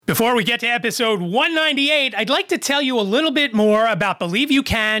Before we get to episode 198, I'd like to tell you a little bit more about Believe You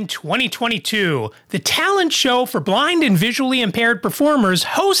Can 2022, the talent show for blind and visually impaired performers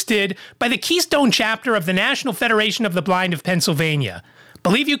hosted by the Keystone chapter of the National Federation of the Blind of Pennsylvania.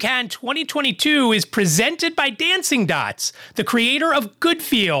 Believe You Can 2022 is presented by Dancing Dots, the creator of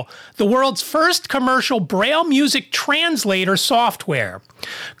Goodfeel, the world's first commercial Braille music translator software.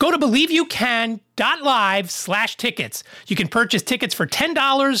 Go to BelieveYouCan.live/tickets. You can purchase tickets for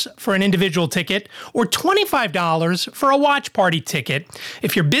 $10 for an individual ticket or $25 for a watch party ticket.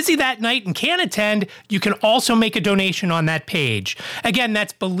 If you're busy that night and can't attend, you can also make a donation on that page. Again,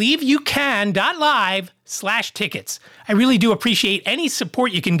 that's BelieveYouCan.live/tickets. I really do appreciate any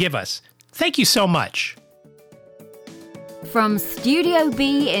support you can give us. Thank you so much. From Studio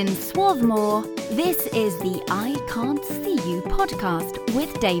B in Swarthmore, this is the I Can't See You podcast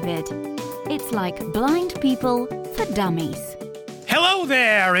with David. It's like blind people for dummies. Hello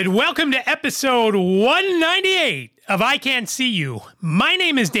there, and welcome to episode 198 of I Can't See You. My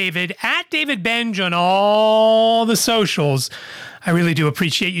name is David, at David Benj on all the socials. I really do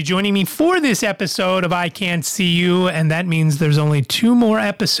appreciate you joining me for this episode of I Can't See You, and that means there's only 2 more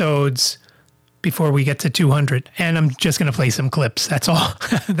episodes before we get to 200, and I'm just going to play some clips. That's all.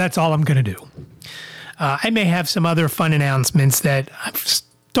 That's all I'm going to do. I may have some other fun announcements that I've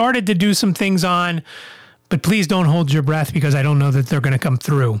started to do some things on, but please don't hold your breath because I don't know that they're going to come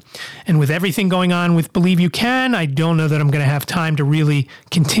through. And with everything going on with Believe You Can, I don't know that I'm going to have time to really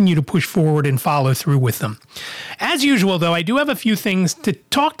continue to push forward and follow through with them. As usual, though, I do have a few things to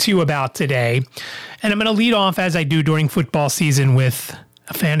talk to you about today, and I'm going to lead off as I do during football season with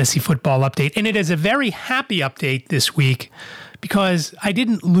a fantasy football update. And it is a very happy update this week because I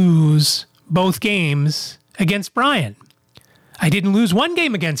didn't lose both games against Brian. I didn't lose one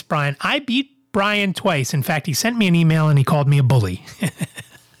game against Brian. I beat Brian twice. In fact, he sent me an email and he called me a bully.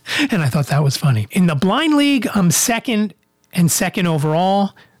 And I thought that was funny. In the blind league, I'm second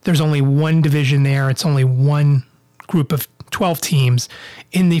overall. There's only one division there. It's only one group of 12 teams.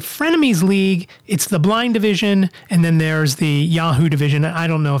 In the Frenemies League, it's the blind division, and then there's the Yahoo division. I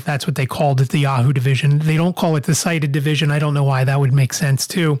don't know if that's what they called it, the Yahoo division. They don't call it the sighted division. I don't know why. That would make sense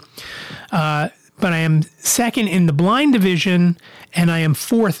too. But I am second in the blind division, and I am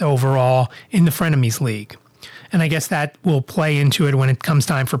 4th overall in the Frenemies League. And I guess that will play into it when it comes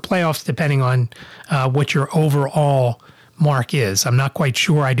time for playoffs, depending on what your overall mark is. I'm not quite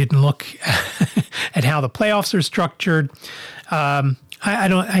sure. I didn't look at how the playoffs are structured. I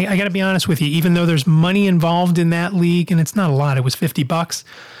got to be honest with you. Even though there's money involved in that league, and it's not a lot, it was $50.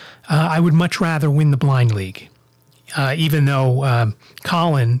 I would much rather win the blind league. Even though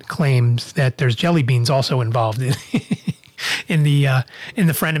Colin claims that there's jelly beans also involved in the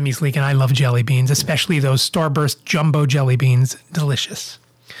Frenemies League, and I love jelly beans, especially those Starburst jumbo jelly beans. Delicious.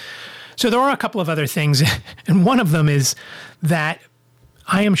 So there are a couple of other things, and one of them is that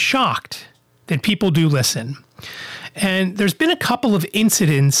I am shocked that people do listen. And there's been a couple of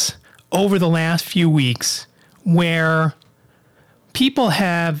incidents over the last few weeks where people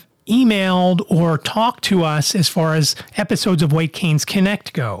have emailed or talked to us as far as episodes of White Canes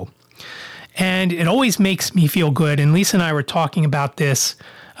Connect go. And it always makes me feel good. And Lisa and I were talking about this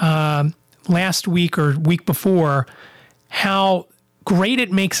last week or week before, how great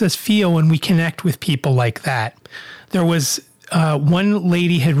it makes us feel when we connect with people like that. There was one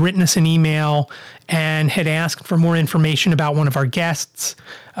lady had written us an email and had asked for more information about one of our guests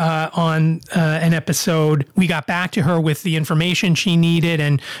on an episode. We got back to her with the information she needed,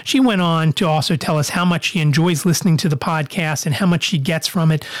 and she went on to also tell us how much she enjoys listening to the podcast and how much she gets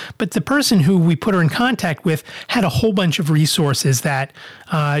from it. But the person who we put her in contact with had a whole bunch of resources that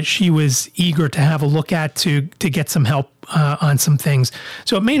she was eager to have a look at to get some help on some things.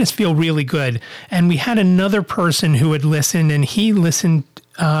 So it made us feel really good. And we had another person who had listened, and he listened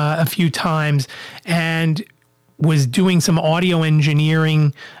a few times and was doing some audio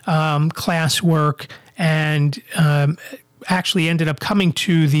engineering classwork, and actually ended up coming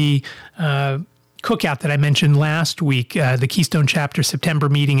to the cookout that I mentioned last week, the Keystone Chapter September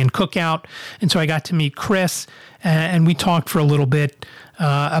meeting and cookout. And so I got to meet Chris, and we talked for a little bit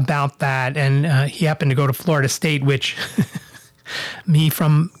about that. And he happened to go to Florida State, which me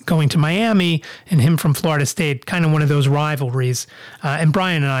from going to Miami and him from Florida State, kind of one of those rivalries. And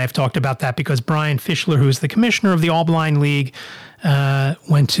Brian and I have talked about that because Brian Fischler, who's the commissioner of the All Blind League,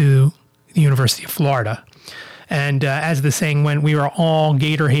 went to the University of Florida. And as the saying went, we were all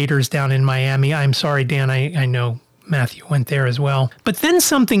Gator haters down in Miami. I'm sorry, Dan, I know Matthew went there as well. But then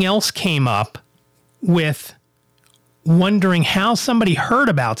something else came up with wondering how somebody heard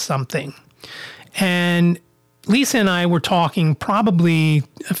about something. And Lisa and I were talking probably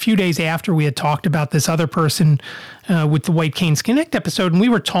a few days after we had talked about this other person with the White Canes Connect episode. And we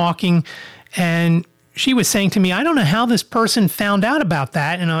were talking, and she was saying to me, I don't know how this person found out about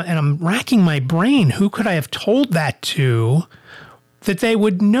that. And I'm racking my brain. Who could I have told that to, that they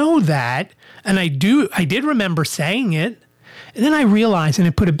would know that? And I did remember saying it. And then I realized, and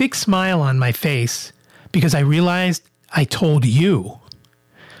it put a big smile on my face, because I realized I told you.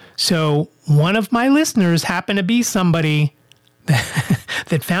 So one of my listeners happened to be somebody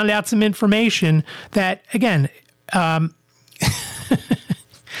that found out some information that, again,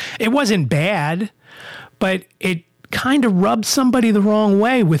 it wasn't bad, but it kind of rubbed somebody the wrong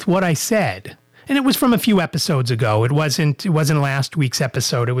way with what I said. And it was from a few episodes ago. It wasn't last week's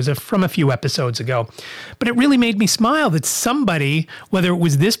episode. It was from a few episodes ago. But it really made me smile that somebody, whether it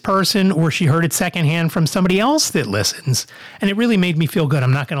was this person or she heard it secondhand from somebody else that listens, and it really made me feel good.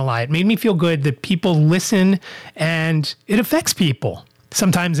 I'm not going to lie. It made me feel good that people listen and it affects people.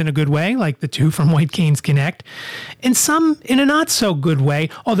 Sometimes in a good way, like the two from White Canes Connect, and some in a not so good way,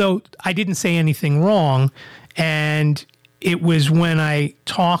 although I didn't say anything wrong. And it was when I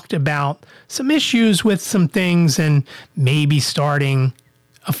talked about some issues with some things and maybe starting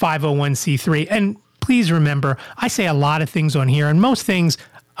a 501c3. And please remember, I say a lot of things on here, and most things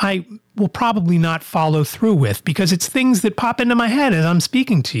I will probably not follow through with because it's things that pop into my head as I'm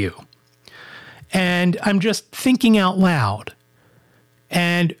speaking to you. And I'm just thinking out loud.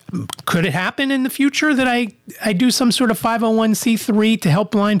 And could it happen in the future that I do some sort of 501c3 to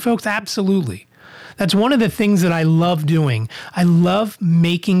help blind folks? Absolutely. That's one of the things that I love doing. I love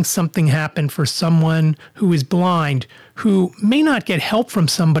making something happen for someone who is blind, who may not get help from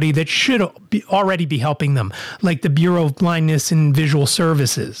somebody that should already be helping them, like the Bureau of Blindness and Visual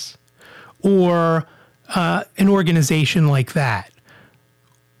Services, or an organization like that,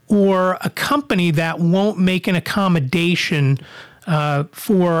 or a company that won't make an accommodation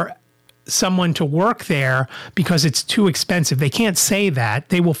for someone to work there because it's too expensive. They can't say that.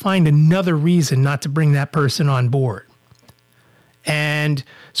 They will find another reason not to bring that person on board. And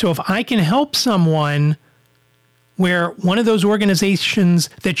so if I can help someone where one of those organizations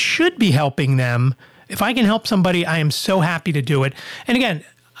that should be helping them, if I can help somebody, I am so happy to do it. And again,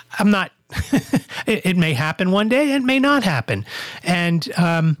 I'm not, it may happen one day, it may not happen. And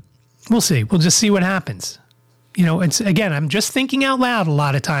we'll see. We'll just see what happens. You know, it's again, I'm just thinking out loud a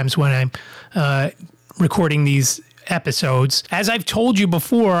lot of times when I'm recording these episodes. As I've told you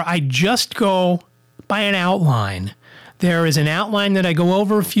before, I just go by an outline. There is an outline that I go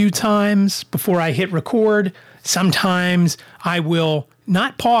over a few times before I hit record. Sometimes I will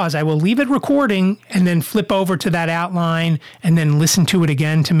not pause. I will leave it recording and then flip over to that outline and then listen to it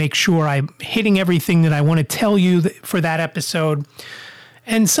again to make sure I'm hitting everything that I want to tell you for that episode.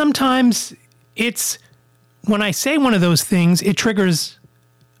 And sometimes it's when I say one of those things, it triggers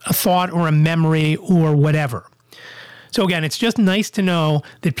a thought or a memory or whatever. So again, it's just nice to know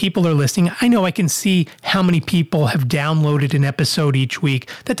that people are listening. I know I can see how many people have downloaded an episode each week.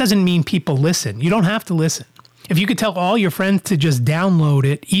 That doesn't mean people listen. You don't have to listen. If you could tell all your friends to just download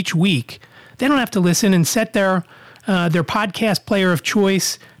it each week, they don't have to listen, and set their podcast player of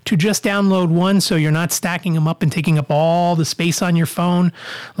choice to just download one so you're not stacking them up and taking up all the space on your phone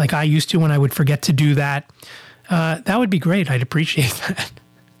like I used to when I would forget to do that. That would be great. I'd appreciate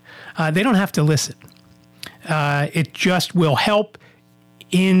that. They don't have to listen. It just will help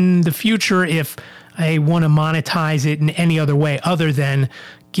in the future if I want to monetize it in any other way other than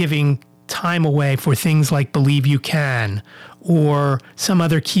giving time away for things like Believe You Can, or some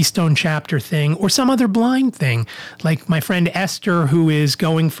other Keystone Chapter thing, or some other blind thing. Like my friend Esther, who is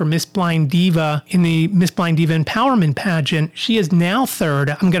going for Miss Blind Diva in the Miss Blind Diva Empowerment Pageant. She is now third.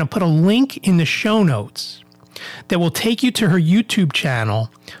 I'm going to put a link in the show notes that will take you to her YouTube channel.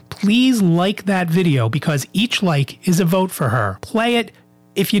 Please like that video because each like is a vote for her. Play it.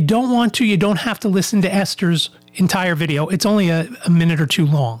 If you don't want to, you don't have to listen to Esther's entire video. It's only a minute or two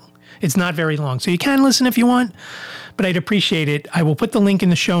long. It's not very long, so you can listen if you want, but I'd appreciate it. I will put the link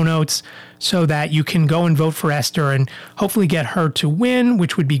in the show notes so that you can go and vote for Esther and hopefully get her to win,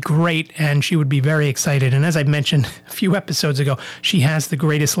 which would be great, and she would be very excited. And as I mentioned a few episodes ago, she has the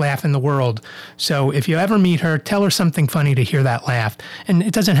greatest laugh in the world. So if you ever meet her, tell her something funny to hear that laugh. And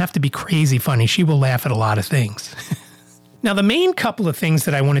it doesn't have to be crazy funny. She will laugh at a lot of things. Now, the main couple of things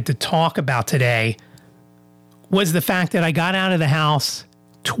that I wanted to talk about today was the fact that I got out of the house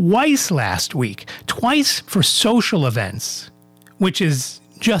twice last week, twice for social events, which is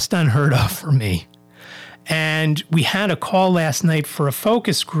just unheard of for me. And we had a call last night for a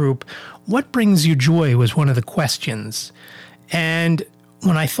focus group. What brings you joy was one of the questions. And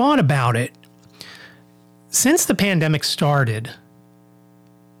when I thought about it, since the pandemic started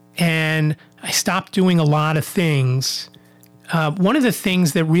and I stopped doing a lot of things, one of the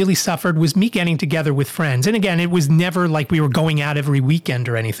things that really suffered was me getting together with friends. And again, it was never like we were going out every weekend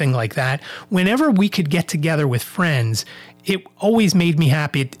or anything like that. Whenever we could get together with friends, it always made me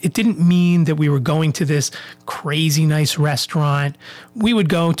happy. It didn't mean that we were going to this crazy nice restaurant. We would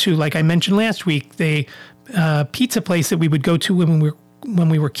go to, like I mentioned last week, the pizza place that we would go to when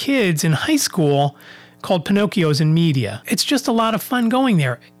we were kids in high school called Pinocchio's in Media. It's just a lot of fun going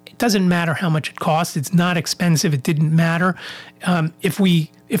there. It doesn't matter how much it costs. It's not expensive. It didn't matter.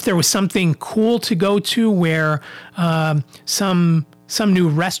 If there was something cool to go to where some new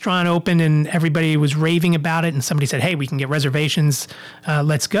restaurant opened and everybody was raving about it and somebody said, hey, we can get reservations,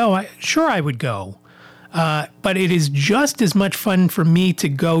 let's go. I would go. But it is just as much fun for me to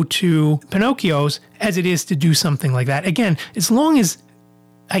go to Pinocchio's as it is to do something like that. Again, as long as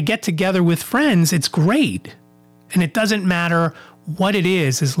I get together with friends, it's great. And it doesn't matter what it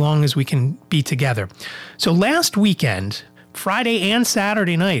is as long as we can be together. So last weekend, Friday and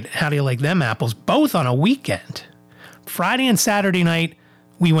Saturday night, how do you like them apples? Both on a weekend. Friday and Saturday night,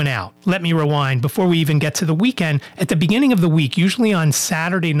 we went out. Let me rewind. Before we even get to the weekend, at the beginning of the week, usually on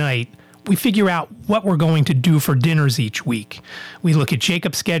Saturday night, we figure out what we're going to do for dinners each week. We look at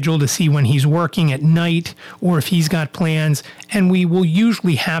Jacob's schedule to see when he's working at night or if he's got plans, and we will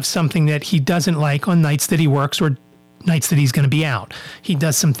usually have something that he doesn't like on nights that he works or nights that he's going to be out. He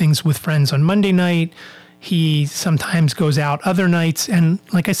does some things with friends on Monday night. He sometimes goes out other nights, and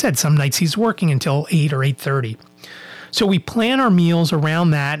like I said, some nights he's working until 8 or 8:30. So we plan our meals around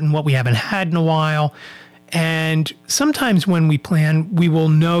that and what we haven't had in a while. And sometimes when we plan, we will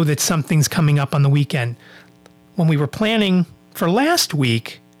know that something's coming up on the weekend. When we were planning for last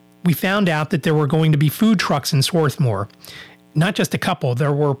week, we found out that there were going to be food trucks in Swarthmore. Not just a couple,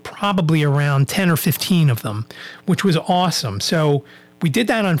 there were probably around 10 or 15 of them, which was awesome. So we did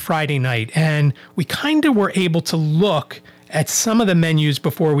that on Friday night, and we kind of were able to look at some of the menus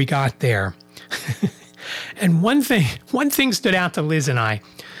before we got there. And one thing stood out to Liz and I.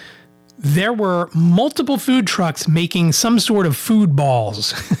 There were multiple food trucks making some sort of food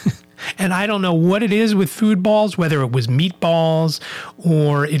balls. And I don't know what it is with food balls, whether it was meatballs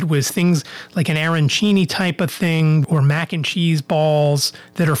or it was things like an arancini type of thing or mac and cheese balls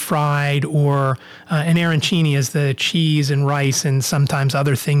that are fried, or an arancini is the cheese and rice and sometimes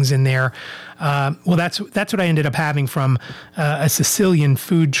other things in there. Well, that's what I ended up having from a Sicilian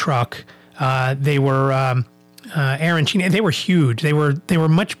food truck. They were arancini. They were huge. They were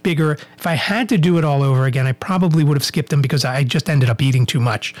much bigger. If I had to do it all over again, I probably would have skipped them because I just ended up eating too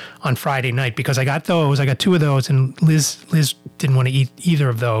much on Friday night because I got 2 of those, and Liz didn't want to eat either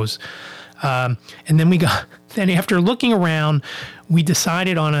of those. And then after looking around, we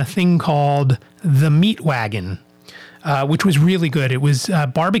decided on a thing called the Meat Wagon, which was really good. It was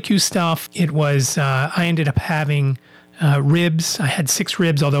barbecue stuff. It was, I ended up having ribs. I had 6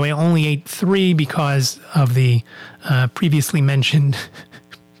 ribs, although I only ate 3 because of the previously mentioned,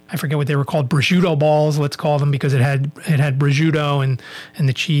 I forget what they were called, prosciutto balls, let's call them, because it had prosciutto and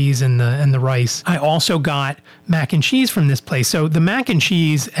the cheese and the rice. I also got mac and cheese from this place. So the mac and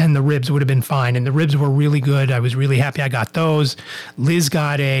cheese and the ribs would have been fine, and the ribs were really good. I was really happy I got those. Liz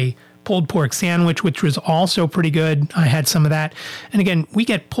got a pulled pork sandwich, which was also pretty good. I had some of that. And again, we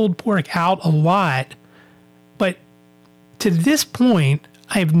get pulled pork out a lot, but to this point,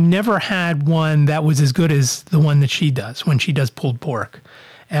 I've never had one that was as good as the one that she does when she does pulled pork.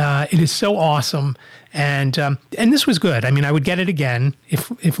 It is so awesome, and this was good. I mean, I would get it again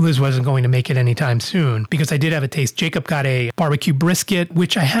if Liz wasn't going to make it anytime soon, because I did have a taste. Jacob got a barbecue brisket,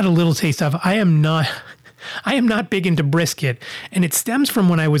 which I had a little taste of. I am not big into brisket, and it stems from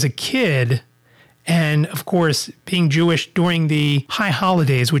when I was a kid. And of course, being Jewish during the high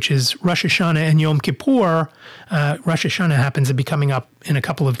holidays, which is Rosh Hashanah and Yom Kippur, Rosh Hashanah happens to be coming up in a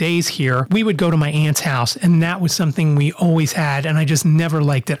couple of days here, we would go to my aunt's house, and that was something we always had, and I just never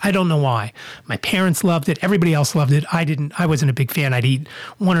liked it. I don't know why. My parents loved it. Everybody else loved it. I wasn't a big fan. I'd eat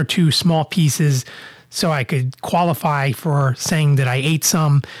 1 or 2 small pieces so I could qualify for saying that I ate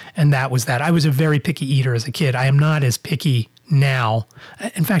some, and that was that. I was a very picky eater as a kid. I am not as picky now.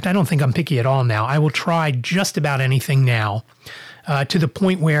 In fact, I don't think I'm picky at all now. I will try just about anything now, to the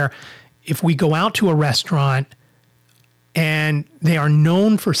point where if we go out to a restaurant and they are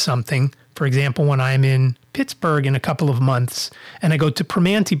known for something, for example, when I'm in Pittsburgh in a couple of months and I go to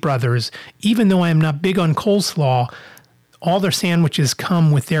Primanti Brothers, even though I am not big on coleslaw, all their sandwiches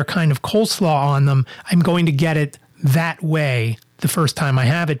come with their kind of coleslaw on them. I'm going to get it that way the first time I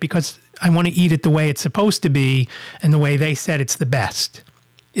have it because I want to eat it the way it's supposed to be and the way they said it's the best.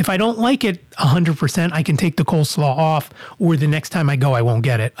 If I don't like it 100%, I can take the coleslaw off, or the next time I go, I won't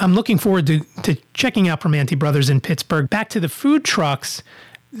get it. I'm looking forward to checking out Primanti Brothers in Pittsburgh. Back to the food trucks,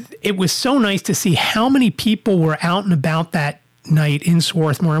 it was so nice to see how many people were out and about that night in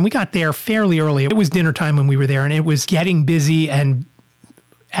Swarthmore, and we got there fairly early. It was dinner time when we were there, and it was getting busy, and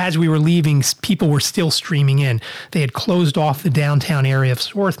as we were leaving, people were still streaming in. They had closed off the downtown area of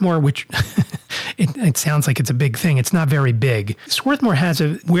Swarthmore, which it sounds like it's a big thing. It's not very big. Swarthmore has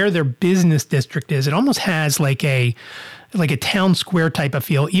where their business district is, it almost has like a town square type of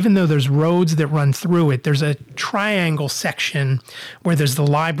feel. Even though there's roads that run through it, there's a triangle section where there's the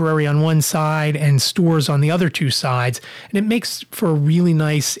library on one side and stores on the other two sides. And it makes for a really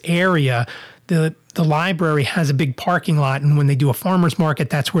nice area. The library has a big parking lot, and when they do a farmer's market,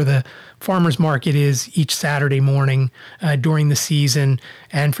 that's where the farmer's market is each Saturday morning during the season.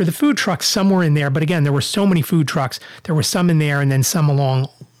 And for the food trucks, somewhere in there, but again, there were so many food trucks. There were some in there and then some along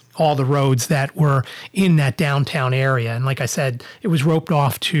all the roads that were in that downtown area. And like I said, it was roped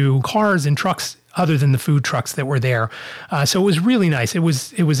off to cars and trucks other than the food trucks that were there. So it was really nice. It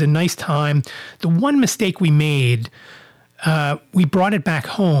was a nice time. The one mistake we made, we brought it back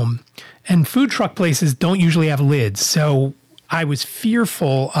home. And food truck places don't usually have lids, so I was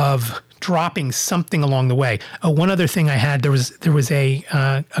fearful of dropping something along the way. One other thing I had, there was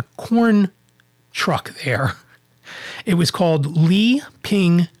a corn truck there. It was called Li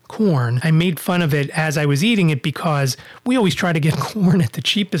Ping Corn. I made fun of it as I was eating it because we always try to get corn at the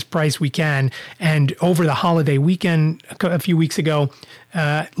cheapest price we can. And over the holiday weekend a few weeks ago,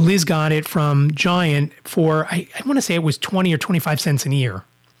 Liz got it from Giant for, I want to say it was 20 or 25 cents an ear.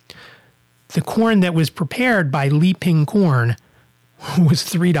 The corn that was prepared by Li Ping Corn was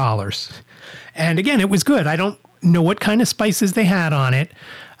 $3. And again, it was good. I don't know what kind of spices they had on it.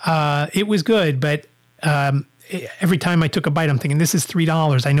 It was good, but every time I took a bite, I'm thinking, this is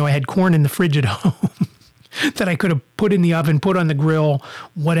 $3. I know I had corn in the fridge at home that I could have put in the oven, put on the grill,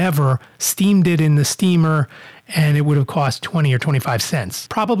 whatever, steamed it in the steamer, and it would have cost 20 or 25 cents.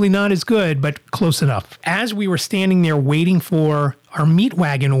 Probably not as good, but close enough. As we were standing there waiting for our meat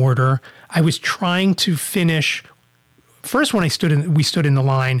wagon order, I was trying to finish. First, when we stood in the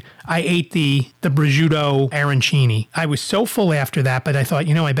line, I ate the prosciutto arancini. I was so full after that, but I thought,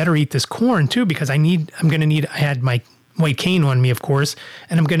 I better eat this corn too, because I had my white cane on me, of course,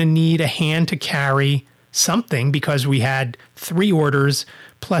 and I'm going to need a hand to carry something because we had 3 orders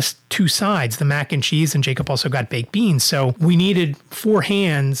plus 2 sides, the mac and cheese, and Jacob also got baked beans. So we needed 3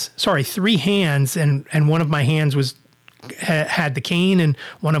 hands, and one of my hands had the cane, and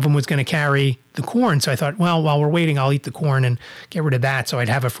one of them was going to carry the corn. So I thought, well, while we're waiting, I'll eat the corn and get rid of that so I'd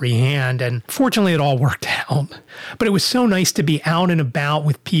have a free hand. And fortunately, it all worked out. But it was so nice to be out and about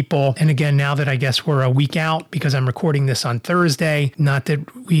with people. And again, now that I guess we're a week out because I'm recording this on Thursday, not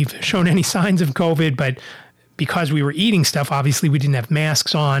that we've shown any signs of COVID, but because we were eating stuff, obviously we didn't have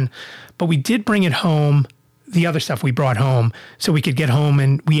masks on, but we did bring it home. The other stuff we brought home so we could get home,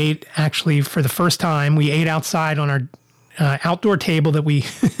 and we ate actually for the first time. We ate outside on our outdoor table that we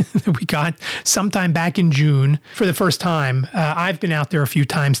that we got sometime back in June for the first time. I've been out there a few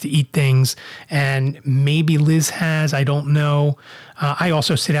times to eat things, and maybe Liz has, I don't know. I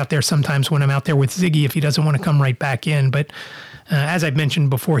also sit out there sometimes when I'm out there with Ziggy if he doesn't want to come right back in. But as I've mentioned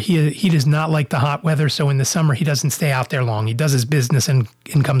before, he does not like the hot weather, so in the summer he doesn't stay out there long. He does his business and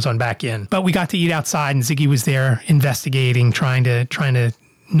comes on back in. But we got to eat outside, and Ziggy was there investigating, trying to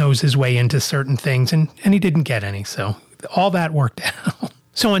nose his way into certain things, and he didn't get any, so all that worked out.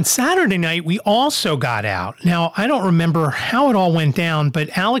 So on Saturday night, we also got out. Now, I don't remember how it all went down,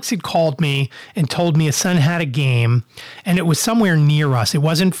 but Alex had called me and told me his son had a game, and it was somewhere near us. It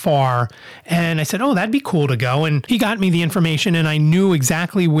wasn't far. And I said, oh, that'd be cool to go. And he got me the information, and I knew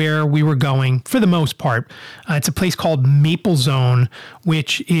exactly where we were going for the most part. It's a place called Maple Zone,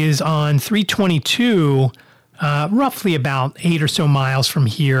 which is on 322, roughly about 8 or so miles from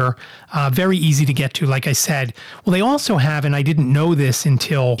here. Very easy to get to, like I said. Well, they also have, and I didn't know this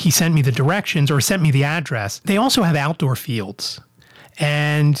until he sent me the directions or sent me the address, they also have outdoor fields.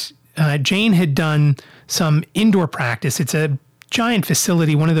 And Jane had done some indoor practice. It's a giant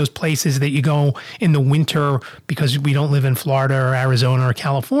facility, one of those places that you go in the winter because we don't live in Florida or Arizona or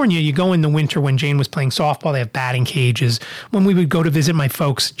California. You go in the winter when Jane was playing softball. They have batting cages. When we would go to visit my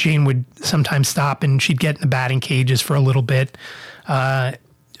folks, Jane would sometimes stop and she'd get in the batting cages for a little bit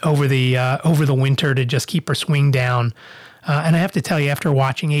over the winter to just keep her swing down. And I have to tell you, after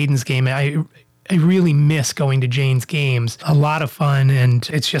watching Aiden's game, I really miss going to Jane's games. A lot of fun, and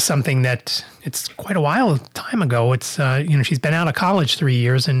it's just something that it's quite a time ago. It's she's been out of college 3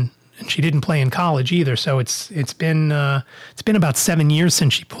 years, and and she didn't play in college either. So it's been about 7 years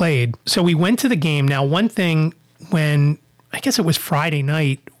since she played. So we went to the game. Now, one thing, when I guess it was Friday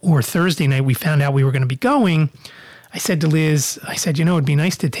night or Thursday night, we found out we were going to be going. I said to Liz, it'd be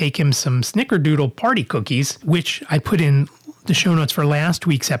nice to take him some Snickerdoodle party cookies, which I put in the show notes for last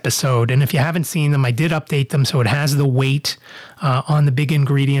week's episode. And if you haven't seen them, I did update them so it has the weight on the big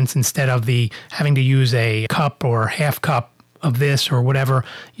ingredients instead of having to use a cup or half cup of this or whatever.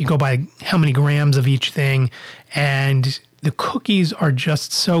 You go by how many grams of each thing. And the cookies are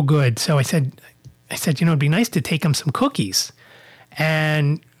just so good. So I said, it'd be nice to take him some cookies.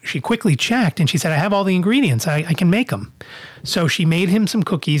 And she quickly checked and she said, I have all the ingredients. I can make them. So she made Alex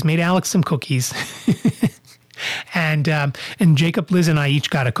some cookies. And Jacob, Liz, and I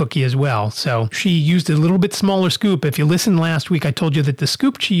each got a cookie as well. So she used a little bit smaller scoop. If you listened last week, I told you that the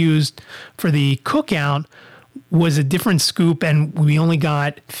scoop she used for the cookout was a different scoop, and we only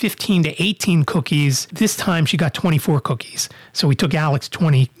got 15 to 18 cookies. This time she got 24 cookies. So we took Alex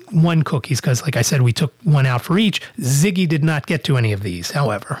 21 cookies because, like I said, we took one out for each. Ziggy did not get to any of these,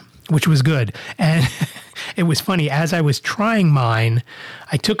 however, which was good. And it was funny. As I was trying mine,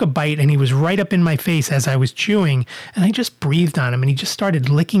 I took a bite and he was right up in my face as I was chewing. And I just breathed on him and he just started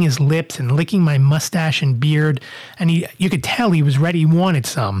licking his lips and licking my mustache and beard. And you could tell he was ready. He wanted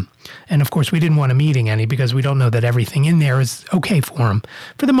some. And of course, we didn't want him eating any because we don't know that everything in there is okay for him.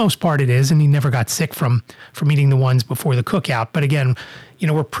 For the most part, it is. And he never got sick from eating the ones before the cookout. But again,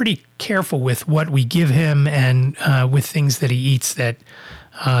 we're pretty careful with what we give him and with things that he eats that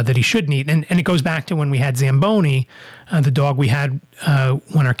he shouldn't eat. And it goes back to when we had Zamboni, the dog we had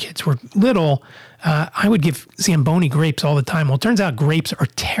when our kids were little. I would give Zamboni grapes all the time. Well, it turns out grapes are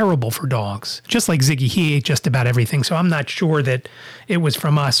terrible for dogs. Just like Ziggy, he ate just about everything. So I'm not sure that it was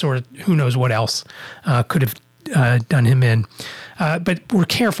from us or who knows what else could have done him in. But we're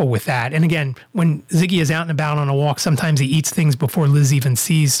careful with that. And again, when Ziggy is out and about on a walk, sometimes he eats things before Liz even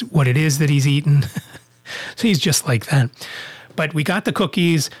sees what it is that he's eaten. So he's just like that. But we got the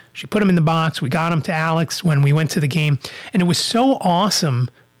cookies. She put them in the box. We got them to Alex when we went to the game. And it was so awesome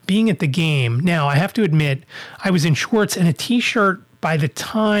being at the game. Now, I have to admit, I was in shorts and a T-shirt. By the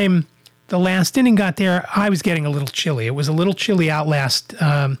time the last inning got there, I was getting a little chilly. It was a little chilly out last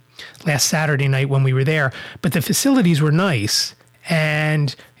Saturday night when we were there. But the facilities were nice.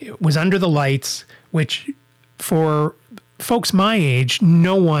 And it was under the lights, which for folks my age,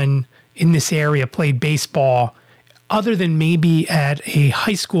 no one in this area played baseball other than maybe at a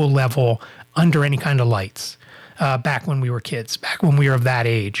high school level under any kind of lights back when we were kids, back when we were of that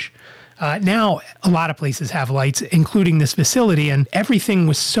age. Now, a lot of places have lights, including this facility, and everything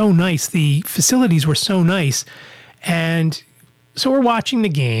was so nice. The facilities were so nice. And so we're watching the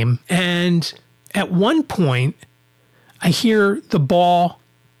game, and at one point, I hear the ball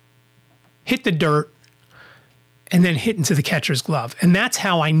hit the dirt and then hit into the catcher's glove. And that's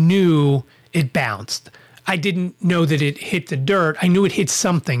how I knew it bounced. I didn't know that it hit the dirt. I knew it hit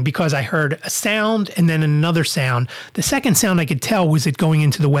something because I heard a sound and then another sound. The second sound I could tell was it going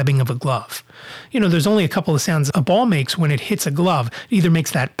into the webbing of a glove. There's only a couple of sounds a ball makes when it hits a glove. It either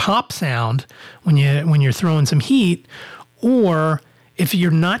makes that pop sound when you're throwing some heat, or if you're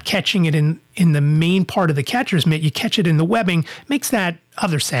not catching it in the main part of the catcher's mitt, you catch it in the webbing, makes that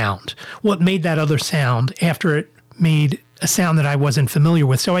other sound. Well, it made that other sound after it made a sound that I wasn't familiar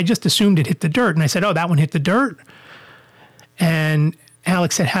with. So I just assumed it hit the dirt. And I said, oh, that one hit the dirt? And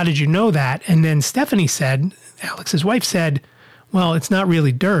Alex said, how did you know that? And then Stephanie said, Alex's wife said, well, it's not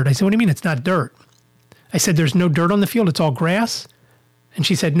really dirt. I said, what do you mean it's not dirt? I said, there's no dirt on the field. It's all grass. And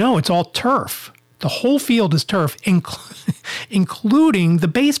she said, no, it's all turf. The whole field is turf, including the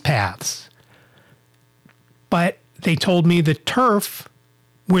base paths. But they told me the turf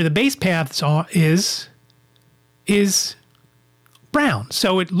where the base paths is brown.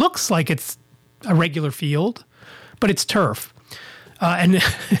 So it looks like it's a regular field, but it's turf. And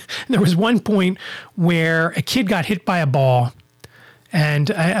there was one point where a kid got hit by a ball, and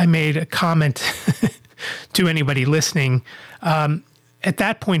I made a comment to anybody listening. At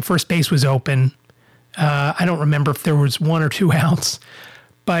that point, first base was open. I don't remember if there was 1 or 2 outs,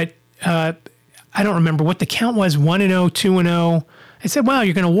 but I don't remember what the count was, 1-0, 2-0. I said, well,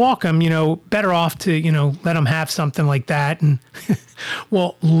 you're going to walk him, better off to, let him have something like that. And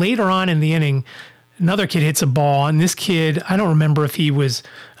well, later on in the inning, another kid hits a ball, and this kid, I don't remember if he was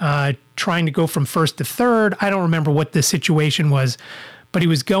trying to go from first to third. I don't remember what the situation was, but he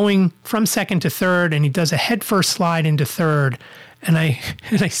was going from second to third, and he does a head first slide into third. And I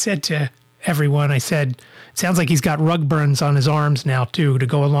said to everyone, I said, it sounds like he's got rug burns on his arms now, too, to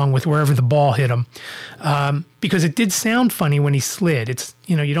go along with wherever the ball hit him. Because it did sound funny when he slid. It's,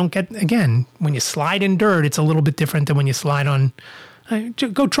 you don't get, again, when you slide in dirt, it's a little bit different than when you slide on.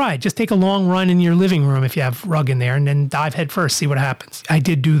 Go try it. Just take a long run in your living room if you have rug in there and then dive head first, see what happens. I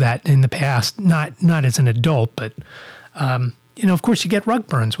did do that in the past, not as an adult, but, of course you get rug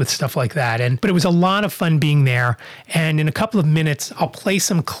burns with stuff like that. But it was a lot of fun being there. And in a couple of minutes, I'll play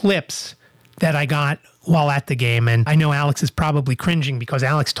some clips that I got while at the game. And I know Alex is probably cringing because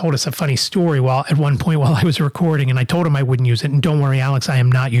Alex told us a funny story at one point while I was recording, and I told him I wouldn't use it. And don't worry, Alex, I am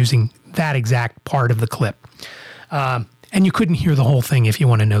not using that exact part of the clip. And you couldn't hear the whole thing if you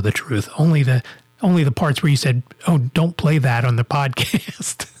want to know the truth. Only the parts where you said, "Oh, don't play that on the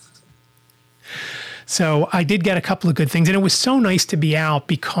podcast." So I did get a couple of good things. And it was so nice to be out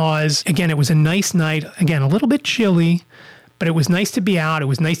because, again, it was a nice night. Again, a little bit chilly, but it was nice to be out. It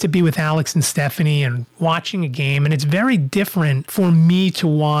was nice to be with Alex and Stephanie and watching a game. And it's very different for me to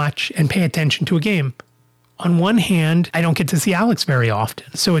watch and pay attention to a game. On one hand, I don't get to see Alex very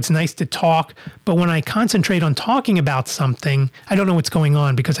often, so it's nice to talk. But when I concentrate on talking about something, I don't know what's going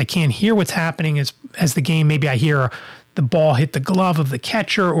on because I can't hear what's happening as the game. Maybe I hear the ball hit the glove of the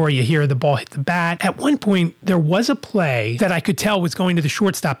catcher, or you hear the ball hit the bat. At one point, there was a play that I could tell was going to the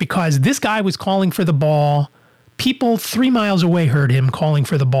shortstop because this guy was calling for the ball. People 3 miles away heard him calling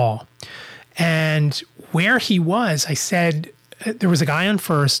for the ball. And where he was, I said, there was a guy on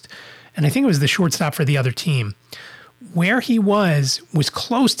first, and I think it was the shortstop for the other team. Where he was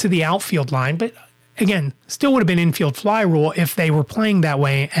close to the outfield line, but again, still would have been infield fly rule if they were playing that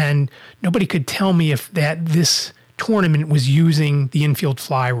way, and nobody could tell me if this tournament was using the infield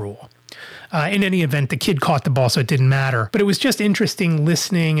fly rule. In any event, the kid caught the ball, so it didn't matter. But it was just interesting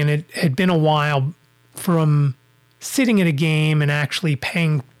listening, and it had been a while from sitting at a game and actually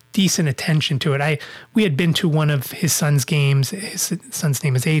paying decent attention to it. We had been to one of his son's games. His son's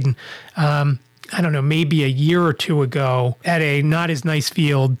name is Aiden. I don't know, maybe a year or two ago at a not as nice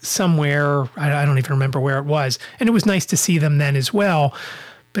field somewhere. I don't even remember where it was. And it was nice to see them then as well.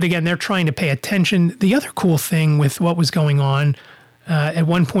 But again, they're trying to pay attention. The other cool thing with what was going on, at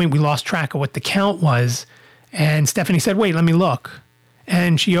one point we lost track of what the count was. And Stephanie said, "Wait, let me look."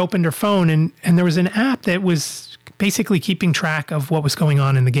 And she opened her phone and there was an app that was basically keeping track of what was going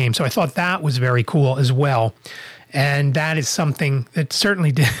on in the game. So I thought that was very cool as well. And that is something that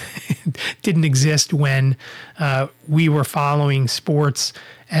certainly didn't exist when we were following sports.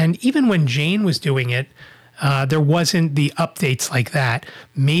 And even when Jane was doing it, there wasn't the updates like that.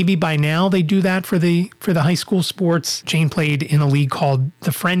 Maybe by now they do that for the high school sports. Jane played in a league called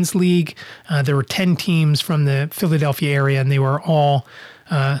the Friends League. There were 10 teams from the Philadelphia area, and they were all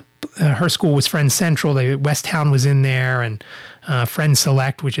her school was Friends Central. West Town was in there, and Friends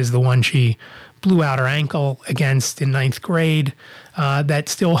Select, which is the one she blew out her ankle against in 9th grade. That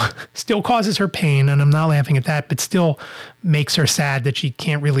still causes her pain, and I'm not laughing at that, but still makes her sad that she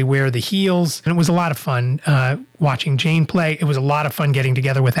can't really wear the heels. And it was a lot of fun watching Jane play. It was a lot of fun getting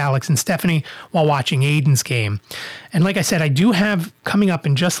together with Alex and Stephanie while watching Aiden's game. And like I said, I do have coming up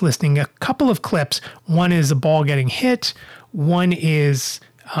in just listening a couple of clips. One is a ball getting hit. One is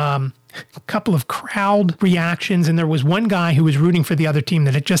a couple of crowd reactions, and there was one guy who was rooting for the other team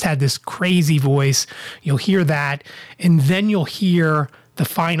that had just had this crazy voice. You'll hear that, and then you'll hear the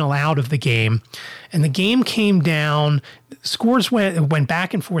final out of the game. And the game came down. Scores went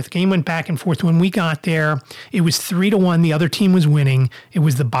back and forth. The game went back and forth. When we got there, it was 3-1. The other team was winning. It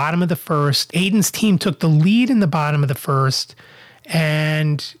was the bottom of the first. Aiden's team took the lead in the bottom of the first,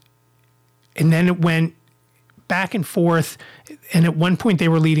 and then it went back and forth, and at one point they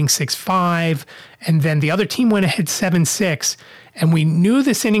were leading 6-5, and then the other team went ahead 7-6, and we knew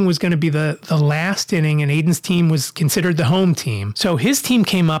this inning was going to be the last inning, and Aiden's team was considered the home team. So his team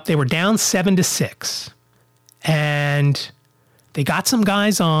came up, they were down 7-6, and they got some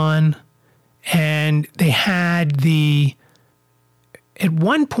guys on, and they had at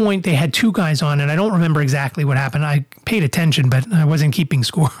one point, they had 2 guys on, and I don't remember exactly what happened. I paid attention, but I wasn't keeping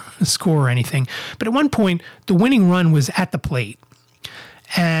score or anything. But at one point, the winning run was at the plate.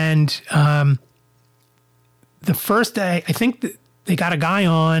 And the first day, I think they got a guy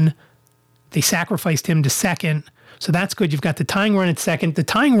on. They sacrificed him to second. So that's good. You've got the tying run at second. The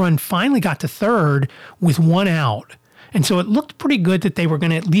tying run finally got to third with 1 out. And so it looked pretty good that they were going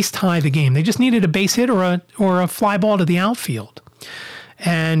to at least tie the game. They just needed a base hit or a fly ball to the outfield.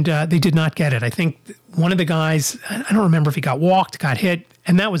 And they did not get it. I think one of the guys, I don't remember if he got walked, got hit.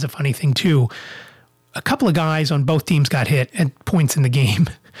 And that was a funny thing, too. A couple of guys on both teams got hit at points in the game.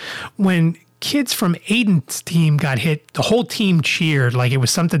 When kids from Aiden's team got hit, the whole team cheered like it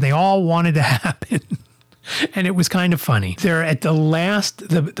was something they all wanted to happen. And it was kind of funny. They're at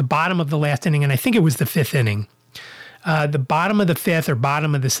the bottom of the last inning, and I think it was the fifth inning. The bottom of the fifth or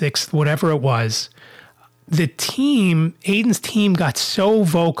bottom of the sixth, whatever it was, Aiden's team got so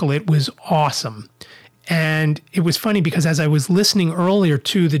vocal, it was awesome. And it was funny because as I was listening earlier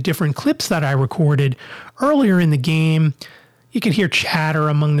to the different clips that I recorded earlier in the game, you could hear chatter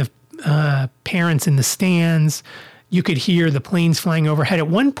among the parents in the stands. You could hear the planes flying overhead. At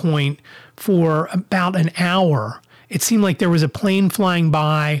one point, for about an hour, it seemed like there was a plane flying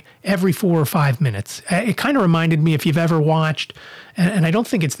by every 4 or 5 minutes. It kind of reminded me, if you've ever watched, and I don't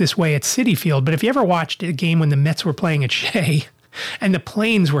think it's this way at Citi Field, but if you ever watched a game when the Mets were playing at Shea and the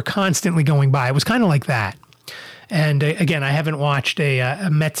planes were constantly going by, it was kind of like that. And again, I haven't watched a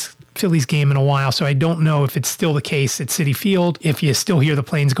Mets-Phillies game in a while, so I don't know if it's still the case at Citi Field, if you still hear the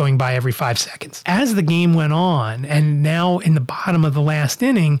planes going by every 5 seconds. As the game went on, and now in the bottom of the last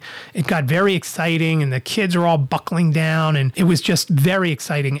inning, it got very exciting, and the kids are all buckling down, and it was just very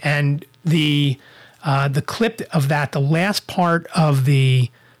exciting. And the clip of that, the last part of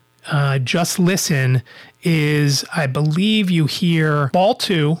the Just Listen is, I believe you hear ball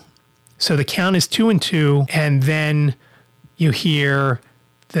 2, so the count is 2-2, and then you hear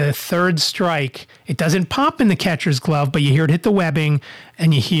the third strike. It doesn't pop in the catcher's glove, but you hear it hit the webbing,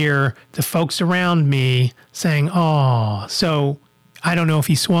 and you hear the folks around me saying, "Oh." So I don't know if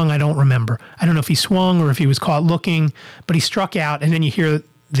he swung. I don't remember. I don't know if he swung or if he was caught looking, but he struck out, and then you hear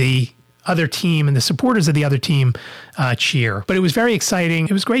the other team and the supporters of the other team cheer. But it was very exciting.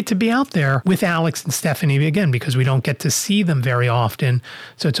 It was great to be out there with Alex and Stephanie, again, because we don't get to see them very often.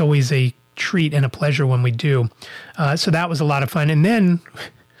 So it's always a treat and a pleasure when we do. So that was a lot of fun. And then,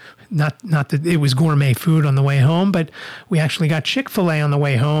 not that it was gourmet food on the way home, but we actually got Chick-fil-A on the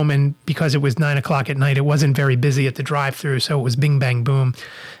way home. And because it was 9 o'clock at night, it wasn't very busy at the drive-thru. So it was bing, bang, boom.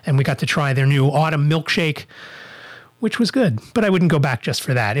 And we got to try their new autumn milkshake, which was good, but I wouldn't go back just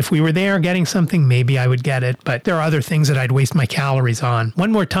for that. If we were there getting something, maybe I would get it, but there are other things that I'd waste my calories on.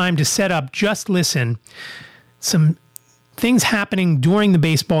 One more time to set up Just Listen. Some things happening during the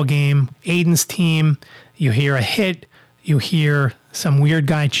baseball game. Aiden's team, you hear a hit, you hear some weird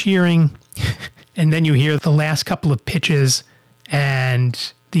guy cheering, and then you hear the last couple of pitches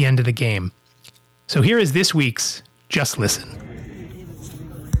and the end of the game. So here is this week's Just Listen.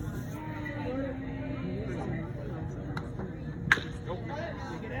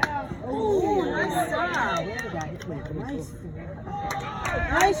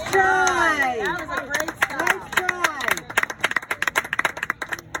 Nice try. That was a great start. Nice try.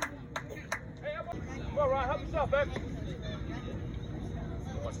 Hey, come on, Ryan. Help yourself, baby.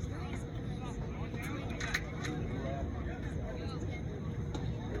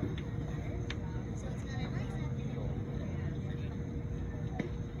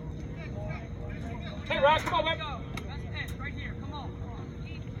 Hey, Ryan, come on, baby. Right here. Come on.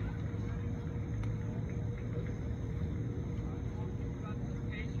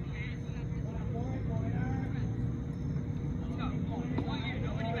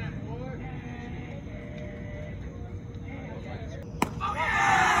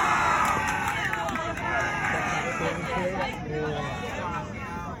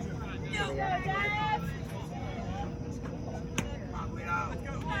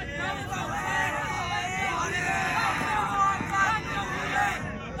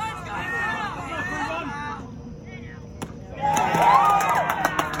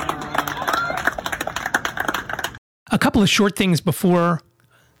 A couple of short things before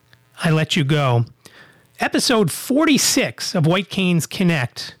I let you go. Episode 46 of White Canes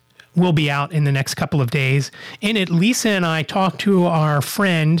Connect will be out in the next couple of days. In it, Lisa and I talked to our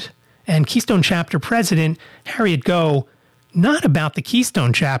friend and Keystone Chapter President, Harriet Go, not about the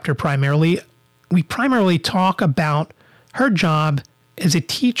Keystone Chapter primarily. We primarily talk about her job as a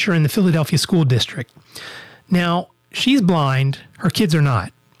teacher in the Philadelphia School District. Now, she's blind. Her kids are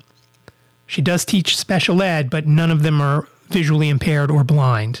not. She does teach special ed, but none of them are visually impaired or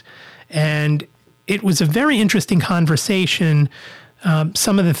blind. And it was a very interesting conversation.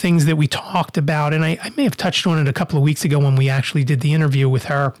 Some of the things that we talked about, and I may have touched on it a couple of weeks ago when we actually did the interview with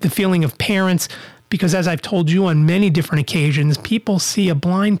her, the feeling of parents, because as I've told you on many different occasions, people see a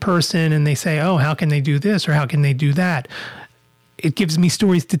blind person and they say, oh, how can they do this or how can they do that? It gives me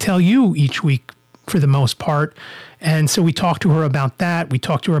stories to tell you each week for the most part. And so we talked to her about that. We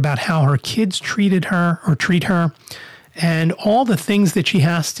talked to her about how her kids treat her, and all the things that she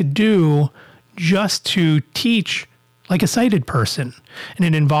has to do just to teach like a sighted person. And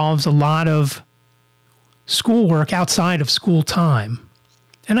it involves a lot of schoolwork outside of school time.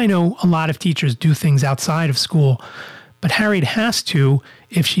 And I know a lot of teachers do things outside of school, but Harriet has to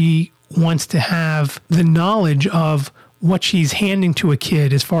if she wants to have the knowledge of what she's handing to a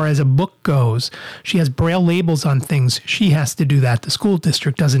kid as far as a book goes. She has Braille labels on things. She has to do that. The school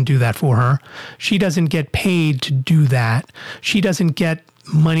district doesn't do that for her. She doesn't get paid to do that. She doesn't get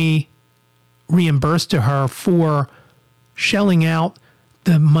money reimbursed to her for shelling out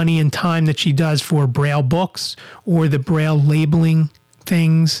the money and time that she does for Braille books or the Braille labeling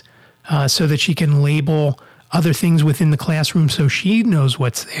things so that she can label other things within the classroom so she knows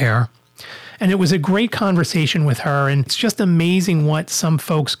what's there. And it was a great conversation with her. And it's just amazing what some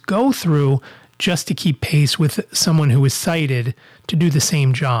folks go through just to keep pace with someone who is sighted to do the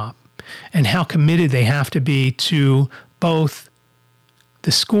same job, and how committed they have to be to both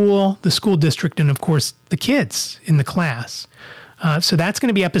the school district, and of course the kids in the class. So that's going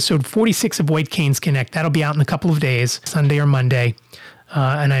to be episode 46 of White Canes Connect. That'll be out in a couple of days, Sunday or Monday.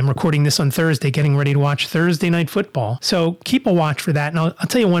 And I'm recording this on Thursday, getting ready to watch Thursday Night Football. So keep a watch for that. And I'll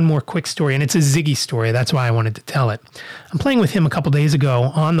tell you one more quick story, and it's a Ziggy story. That's why I wanted to tell it. I'm playing with him a couple days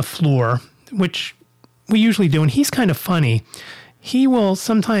ago on the floor, which we usually do, and he's kind of funny. He will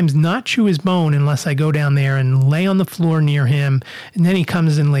sometimes not chew his bone unless I go down there and lay on the floor near him. And then he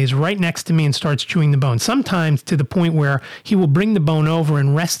comes and lays right next to me and starts chewing the bone. Sometimes to the point where he will bring the bone over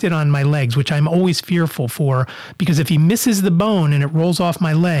and rest it on my legs, which I'm always fearful for, because if he misses the bone and it rolls off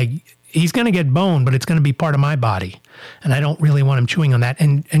my leg, he's going to get bone, but it's going to be part of my body. And I don't really want him chewing on that.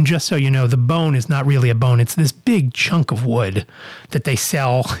 And just so you know, the bone is not really a bone. It's this big chunk of wood that they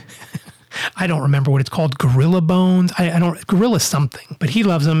sell. I don't remember what it's called, gorilla bones. I don't, gorilla something, but he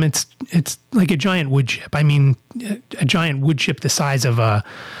loves them. It's like a giant wood chip. I mean, a giant wood chip the size of a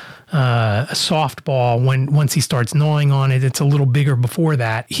softball. Once he starts gnawing on it, it's a little bigger before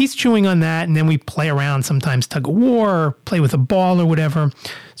that. He's chewing on that, and then we play around, sometimes tug of war, or play with a ball or whatever.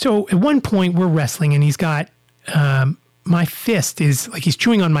 So at one point we're wrestling, and he's got my fist is like he's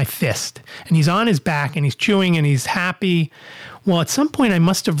chewing on my fist, and he's on his back, and he's chewing, and he's happy. Well, at some point I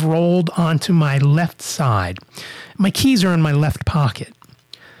must have rolled onto my left side. My keys are in my left pocket.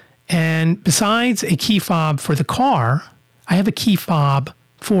 And besides a key fob for the car, I have a key fob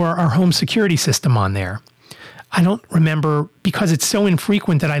for our home security system on there. I don't remember, because it's so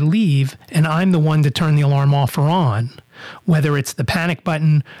infrequent that I leave and I'm the one to turn the alarm off or on, whether it's the panic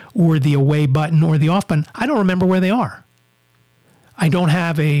button or the away button or the off button. I don't remember where they are. I don't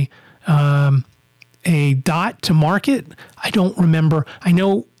have a dot to mark it. I don't remember. I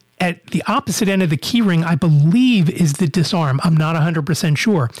know at the opposite end of the key ring, I believe, is the disarm. I'm not 100%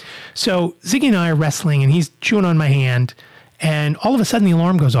 sure. So Ziggy and I are wrestling, and he's chewing on my hand, and all of a sudden the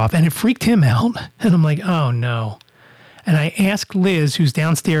alarm goes off, and it freaked him out. And I'm like, oh no. And I asked Liz, who's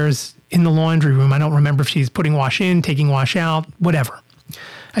downstairs in the laundry room. I don't remember if she's putting wash in, taking wash out, whatever.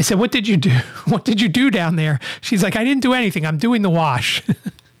 I said, what did you do? What did you do down there? She's like, I didn't do anything. I'm doing the wash.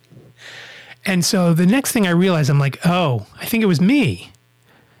 And so the next thing I realized, I'm like, oh, I think it was me.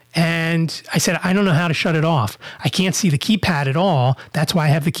 And I said, I don't know how to shut it off. I can't see the keypad at all. That's why I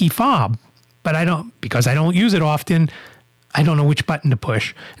have the key fob. But because I don't use it often, I don't know which button to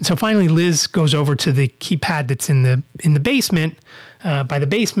push. And so finally Liz goes over to the keypad that's in the basement, by the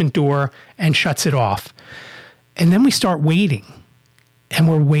basement door, and shuts it off. And then we start waiting. And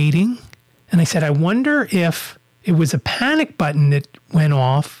we're waiting. And I said, I wonder if it was a panic button that went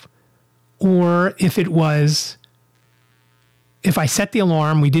off, or if I set the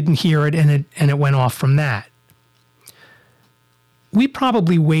alarm, we didn't hear it, and it went off from that. We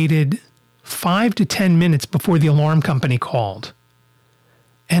probably waited 5 to 10 minutes before the alarm company called.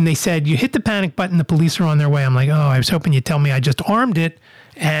 And they said, you hit the panic button, the police are on their way. I'm like, oh, I was hoping you'd tell me I just armed it,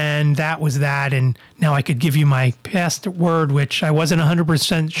 and that was that, and now I could give you my password, which I wasn't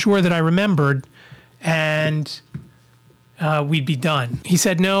 100% sure that I remembered, and we'd be done. He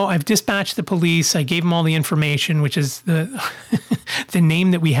said, no, I've dispatched the police. I gave him all the information, which is the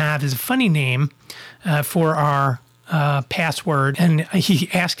name that we have is a funny name for our password. And he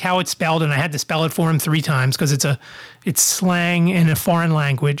asked how it's spelled, and I had to spell it for him 3 times because it's slang in a foreign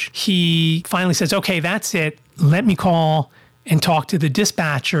language. He finally says, okay, that's it. Let me call and talk to the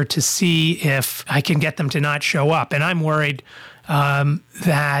dispatcher to see if I can get them to not show up. And I'm worried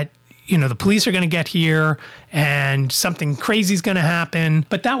that the police are going to get here and something crazy is going to happen.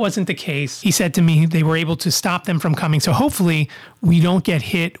 But that wasn't the case. He said to me they were able to stop them from coming. So hopefully we don't get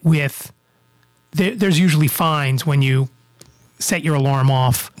hit with, there's usually fines when you set your alarm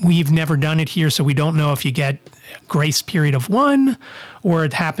off. We've never done it here, so we don't know if you get a grace period of 1 or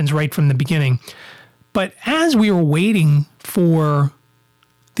it happens right from the beginning. But as we were waiting for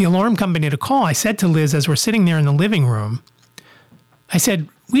the alarm company to call, I said to Liz, as we're sitting there in the living room, I said,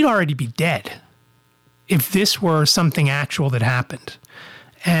 we'd already be dead if this were something actual that happened.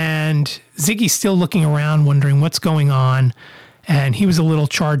 And Ziggy's still looking around, wondering what's going on. And he was a little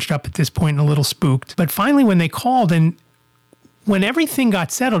charged up at this point and a little spooked. But finally, when they called and when everything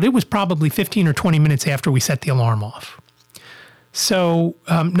got settled, it was probably 15 or 20 minutes after we set the alarm off. So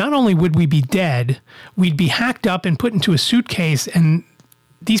not only would we be dead, we'd be hacked up and put into a suitcase, and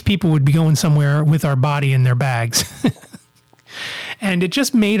these people would be going somewhere with our body in their bags. And it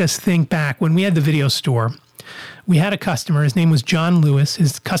just made us think back when we had the video store. We had a customer. His name was John Lewis.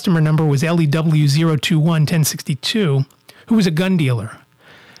 His customer number was LEW021-1062, who was a gun dealer.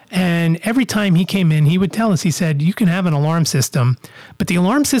 And every time he came in, he would tell us, he said, you can have an alarm system, but the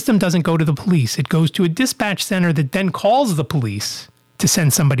alarm system doesn't go to the police. It goes to a dispatch center that then calls the police to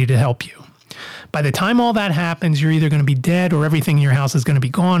send somebody to help you. By the time all that happens, you're either going to be dead or everything in your house is going to be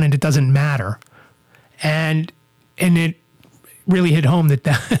gone, and it doesn't matter. And it really hit home that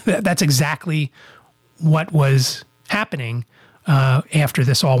that's exactly what was happening after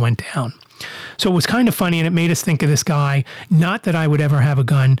this all went down. So it was kind of funny, and it made us think of this guy. Not that I would ever have a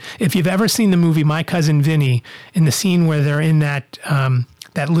gun. If you've ever seen the movie My Cousin Vinny, in the scene where they're in that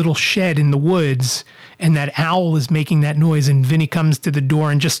little shed in the woods, and that owl is making that noise, and Vinny comes to the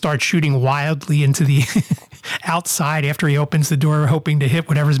door and just starts shooting wildly into the outside after he opens the door, hoping to hit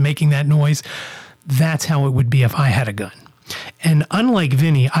whatever's making that noise. That's how it would be if I had a gun. And unlike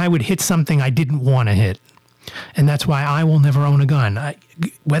Vinny, I would hit something I didn't want to hit. And that's why I will never own a gun.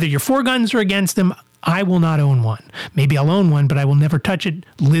 Whether you're for guns or against them, I will not own one. Maybe I'll own one, but I will never touch it.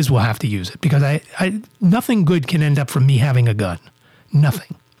 Liz will have to use it because nothing good can end up from me having a gun.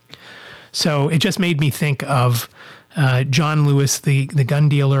 Nothing. So it just made me think of John Lewis, the gun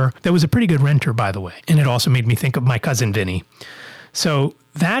dealer. That was a pretty good renter, by the way. And it also made me think of my cousin Vinny. So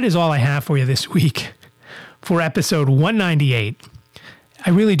that is all I have for you this week for episode 198. I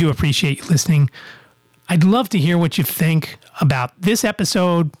really do appreciate you listening. I'd love to hear what you think about this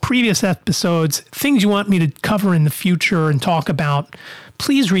episode, previous episodes, things you want me to cover in the future and talk about.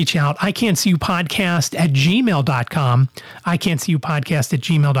 Please reach out. ican'tseeyouPodcast@gmail.com.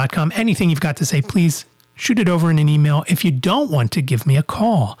 ican'tseeyouPodcast@gmail.com. Anything you've got to say, please shoot it over in an email if you don't want to give me a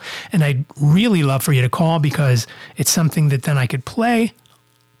call. And I'd really love for you to call because it's something that then I could play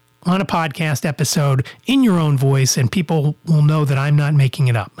on a podcast episode in your own voice, and people will know that I'm not making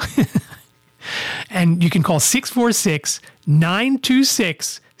it up. And you can call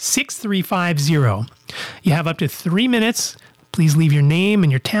 646-926-6350. You have up to 3 minutes. Please leave your name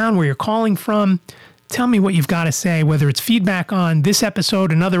and your town, where you're calling from. Tell me what you've got to say, whether it's feedback on this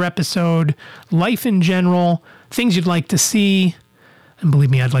episode, another episode, life in general, things you'd like to see. And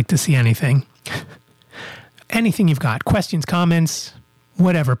believe me, I'd like to see anything. Anything you've got, questions, comments,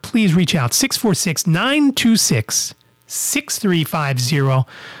 whatever, please reach out. 646-926-6350.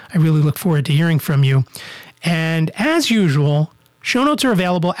 I really look forward to hearing from you. And as usual, show notes are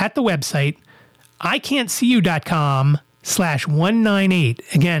available at the website, ican'tseeyou.com/198.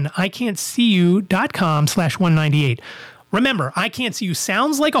 Again, ican'tseeyou.com/198. Remember, I Can't See You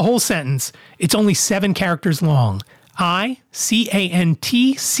sounds like a whole sentence. It's only 7 characters long.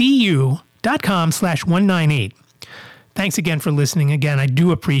 ican'tseeyou.com/198. Thanks again for listening. Again, I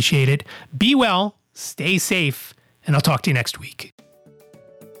do appreciate it. Be well, stay safe, and I'll talk to you next week.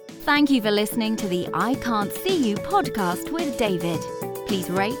 Thank you for listening to the I Can't See You podcast with David. Please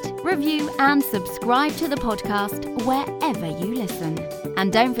rate, review, and subscribe to the podcast wherever you listen.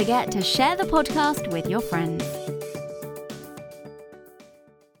 And don't forget to share the podcast with your friends.